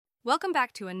Welcome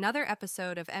back to another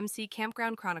episode of MC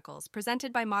Campground Chronicles,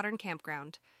 presented by Modern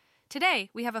Campground.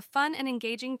 Today, we have a fun and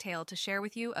engaging tale to share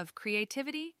with you of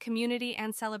creativity, community,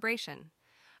 and celebration.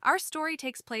 Our story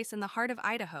takes place in the heart of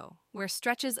Idaho, where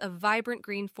stretches of vibrant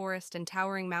green forest and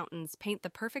towering mountains paint the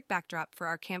perfect backdrop for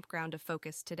our campground of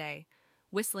focus today,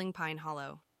 Whistling Pine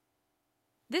Hollow.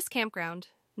 This campground,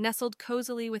 nestled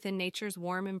cozily within nature's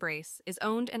warm embrace, is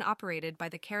owned and operated by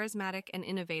the charismatic and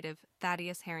innovative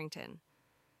Thaddeus Harrington.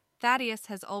 Thaddeus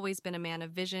has always been a man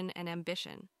of vision and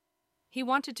ambition. He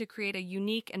wanted to create a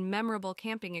unique and memorable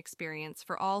camping experience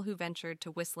for all who ventured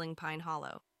to Whistling Pine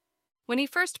Hollow. When he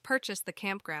first purchased the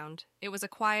campground, it was a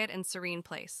quiet and serene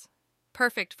place,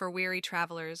 perfect for weary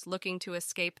travelers looking to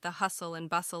escape the hustle and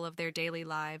bustle of their daily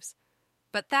lives.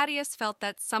 But Thaddeus felt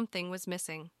that something was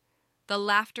missing. The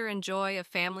laughter and joy of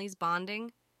families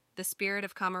bonding, the spirit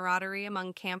of camaraderie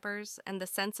among campers, and the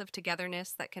sense of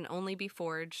togetherness that can only be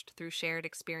forged through shared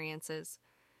experiences.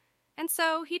 And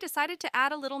so he decided to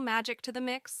add a little magic to the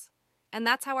mix, and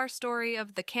that's how our story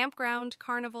of the Campground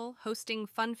Carnival hosting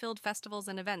fun-filled festivals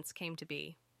and events came to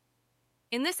be.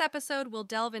 In this episode, we'll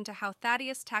delve into how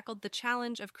Thaddeus tackled the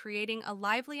challenge of creating a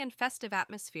lively and festive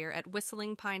atmosphere at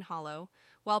Whistling Pine Hollow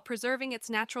while preserving its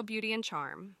natural beauty and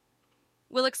charm.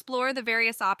 We'll explore the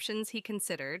various options he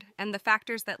considered and the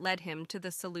factors that led him to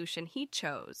the solution he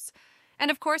chose.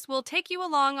 And of course, we'll take you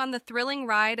along on the thrilling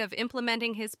ride of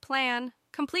implementing his plan,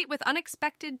 complete with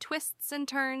unexpected twists and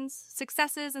turns,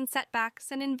 successes and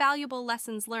setbacks, and invaluable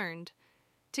lessons learned.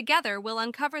 Together, we'll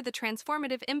uncover the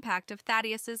transformative impact of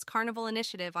Thaddeus's carnival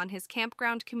initiative on his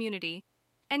campground community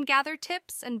and gather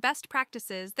tips and best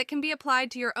practices that can be applied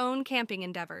to your own camping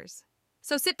endeavors.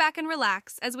 So sit back and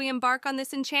relax as we embark on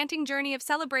this enchanting journey of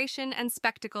celebration and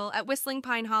spectacle at Whistling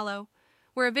Pine Hollow,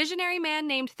 where a visionary man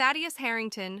named Thaddeus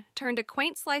Harrington turned a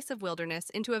quaint slice of wilderness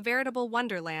into a veritable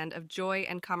wonderland of joy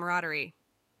and camaraderie.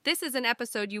 This is an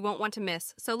episode you won't want to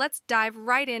miss, so let's dive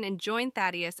right in and join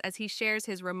Thaddeus as he shares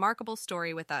his remarkable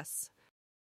story with us.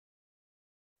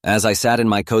 As I sat in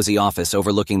my cozy office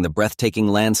overlooking the breathtaking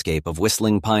landscape of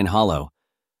Whistling Pine Hollow,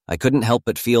 I couldn't help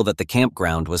but feel that the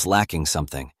campground was lacking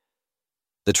something.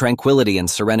 The tranquility and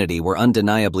serenity were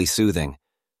undeniably soothing,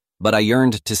 but I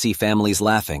yearned to see families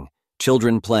laughing,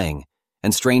 children playing,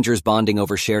 and strangers bonding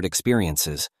over shared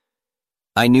experiences.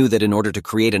 I knew that in order to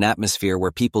create an atmosphere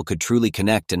where people could truly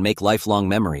connect and make lifelong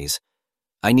memories,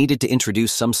 I needed to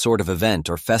introduce some sort of event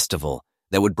or festival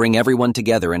that would bring everyone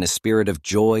together in a spirit of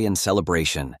joy and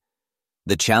celebration.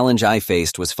 The challenge I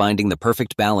faced was finding the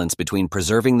perfect balance between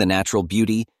preserving the natural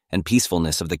beauty and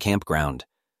peacefulness of the campground,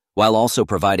 while also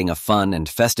providing a fun and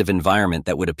festive environment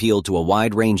that would appeal to a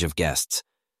wide range of guests.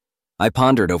 I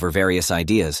pondered over various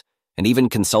ideas and even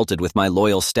consulted with my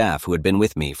loyal staff who had been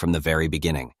with me from the very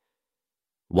beginning.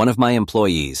 One of my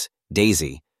employees,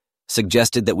 Daisy,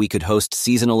 suggested that we could host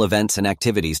seasonal events and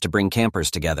activities to bring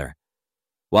campers together.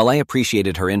 While I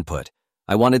appreciated her input,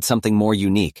 I wanted something more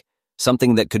unique,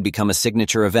 something that could become a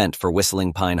signature event for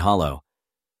Whistling Pine Hollow.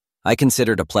 I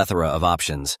considered a plethora of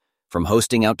options, from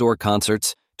hosting outdoor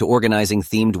concerts to organizing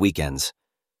themed weekends.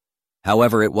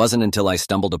 However, it wasn't until I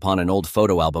stumbled upon an old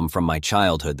photo album from my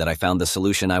childhood that I found the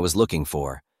solution I was looking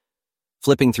for.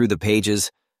 Flipping through the pages,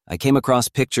 I came across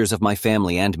pictures of my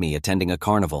family and me attending a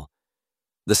carnival.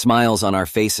 The smiles on our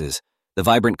faces, the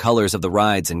vibrant colors of the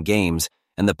rides and games,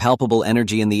 and the palpable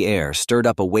energy in the air stirred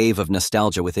up a wave of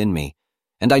nostalgia within me,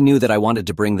 and I knew that I wanted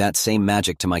to bring that same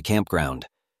magic to my campground.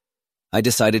 I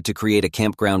decided to create a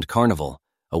Campground Carnival,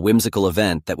 a whimsical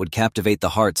event that would captivate the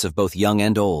hearts of both young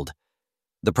and old.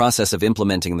 The process of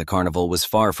implementing the carnival was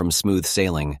far from smooth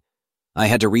sailing. I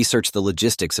had to research the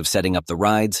logistics of setting up the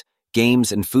rides,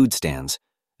 games, and food stands,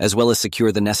 as well as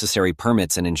secure the necessary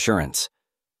permits and insurance.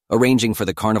 Arranging for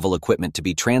the carnival equipment to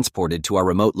be transported to our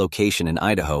remote location in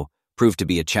Idaho proved to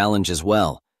be a challenge as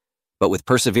well, but with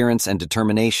perseverance and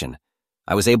determination,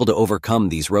 I was able to overcome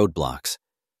these roadblocks.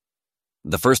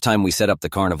 The first time we set up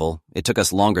the carnival, it took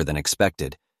us longer than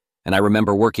expected, and I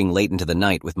remember working late into the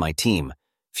night with my team,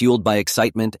 fueled by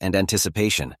excitement and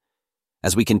anticipation.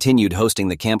 As we continued hosting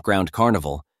the Campground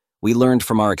Carnival, we learned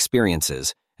from our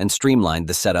experiences and streamlined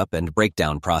the setup and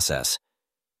breakdown process.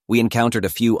 We encountered a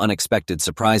few unexpected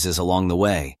surprises along the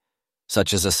way,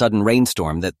 such as a sudden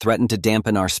rainstorm that threatened to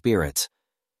dampen our spirits.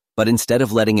 But instead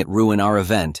of letting it ruin our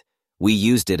event, we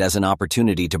used it as an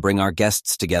opportunity to bring our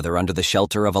guests together under the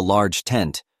shelter of a large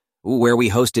tent, where we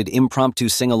hosted impromptu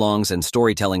sing-alongs and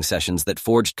storytelling sessions that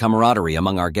forged camaraderie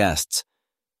among our guests.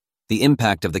 The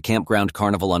impact of the Campground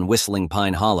Carnival on Whistling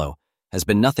Pine Hollow has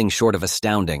been nothing short of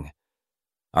astounding.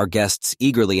 Our guests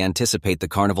eagerly anticipate the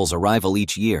carnival's arrival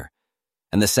each year,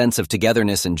 and the sense of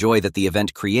togetherness and joy that the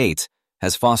event creates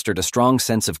has fostered a strong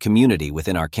sense of community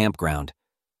within our campground.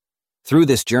 Through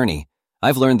this journey,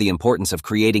 I've learned the importance of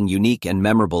creating unique and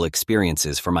memorable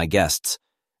experiences for my guests,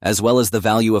 as well as the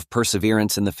value of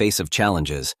perseverance in the face of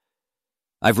challenges.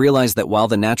 I've realized that while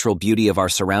the natural beauty of our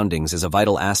surroundings is a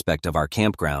vital aspect of our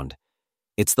campground,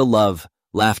 it's the love,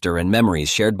 laughter, and memories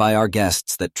shared by our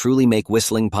guests that truly make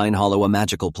Whistling Pine Hollow a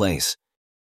magical place.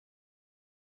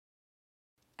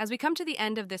 As we come to the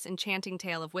end of this enchanting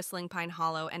tale of Whistling Pine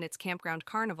Hollow and its Campground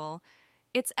Carnival,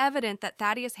 it's evident that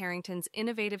Thaddeus Harrington's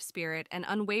innovative spirit and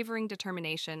unwavering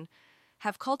determination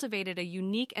have cultivated a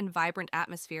unique and vibrant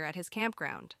atmosphere at his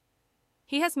campground.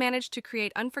 He has managed to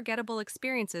create unforgettable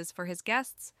experiences for his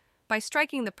guests by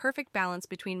striking the perfect balance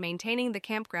between maintaining the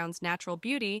campground's natural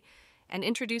beauty and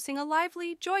introducing a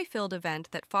lively, joy-filled event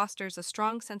that fosters a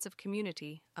strong sense of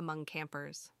community among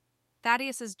campers.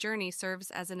 Thaddeus's journey serves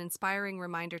as an inspiring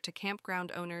reminder to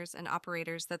campground owners and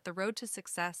operators that the road to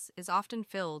success is often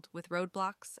filled with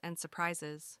roadblocks and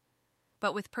surprises.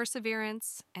 But with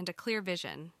perseverance and a clear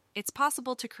vision, it's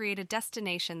possible to create a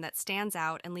destination that stands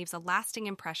out and leaves a lasting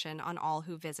impression on all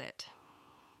who visit.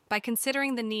 By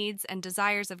considering the needs and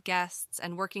desires of guests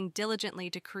and working diligently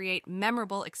to create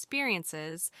memorable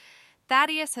experiences,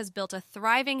 Thaddeus has built a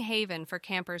thriving haven for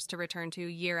campers to return to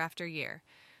year after year.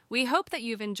 We hope that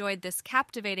you've enjoyed this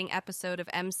captivating episode of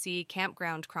MC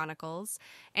Campground Chronicles,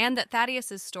 and that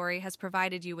Thaddeus's story has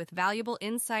provided you with valuable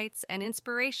insights and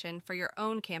inspiration for your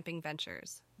own camping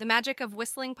ventures. The magic of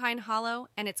Whistling Pine Hollow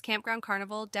and its Campground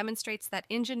Carnival demonstrates that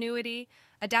ingenuity,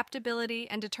 adaptability,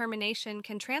 and determination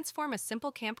can transform a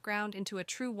simple campground into a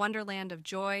true wonderland of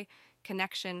joy,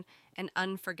 connection, and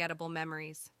unforgettable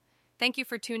memories. Thank you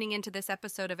for tuning into this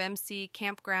episode of MC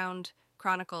Campground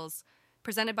Chronicles,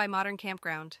 presented by Modern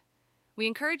Campground. We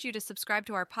encourage you to subscribe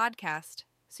to our podcast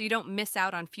so you don't miss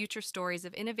out on future stories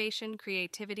of innovation,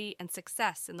 creativity, and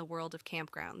success in the world of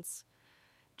campgrounds.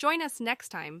 Join us next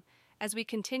time as we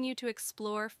continue to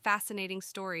explore fascinating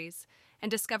stories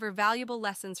and discover valuable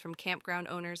lessons from campground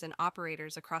owners and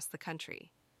operators across the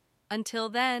country. Until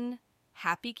then,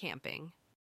 happy camping.